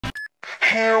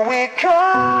Here we go,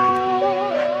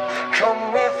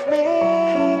 come with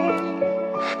me.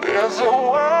 There's a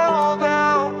world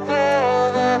out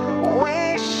there that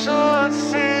we should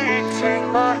see. Take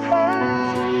my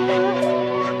hand,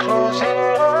 close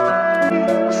your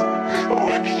eyes.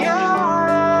 With you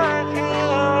right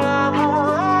here, I'm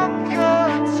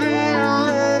rocking till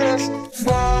it is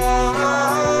fly.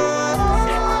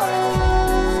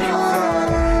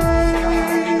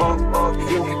 Up,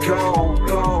 here we go,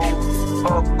 go.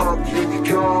 Up, here we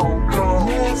go, go.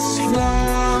 Let's fly.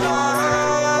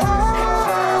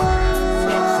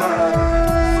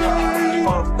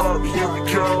 Up, here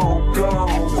we go, go.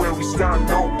 Where we stop,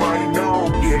 nobody know.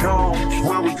 Get on,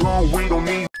 where we go, we don't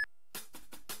need.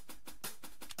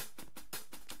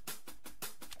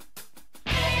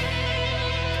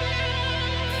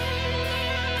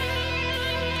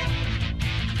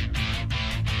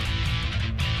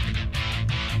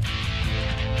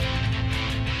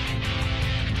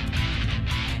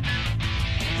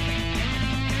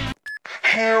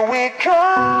 Here we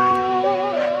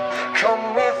go,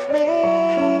 come with me.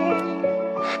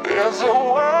 There's a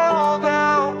world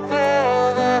out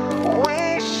there that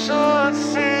we should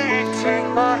see. Take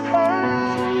my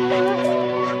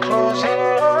hand, close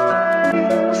your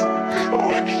eyes.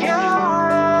 With you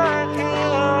right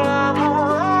here,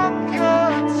 I'm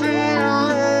rocking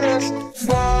till it is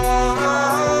fly.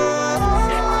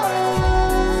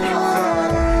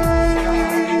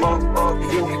 Up,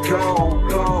 here we go,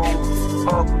 go.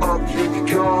 Up, here we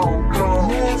go, go.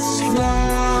 Let's fly.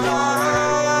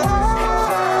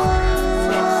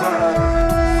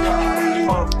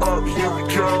 Up, here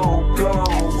we go, go.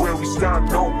 Where we stop,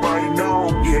 nobody know.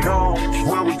 Get on,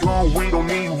 where we go, we don't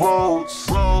need roads.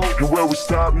 And where we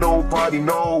stop, nobody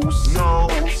knows. No,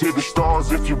 to the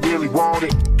stars if you really want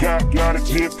it. Got a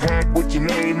jetpack with your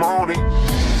name on it.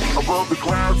 Above the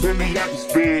clouds in the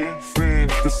atmosphere,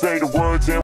 to say the words and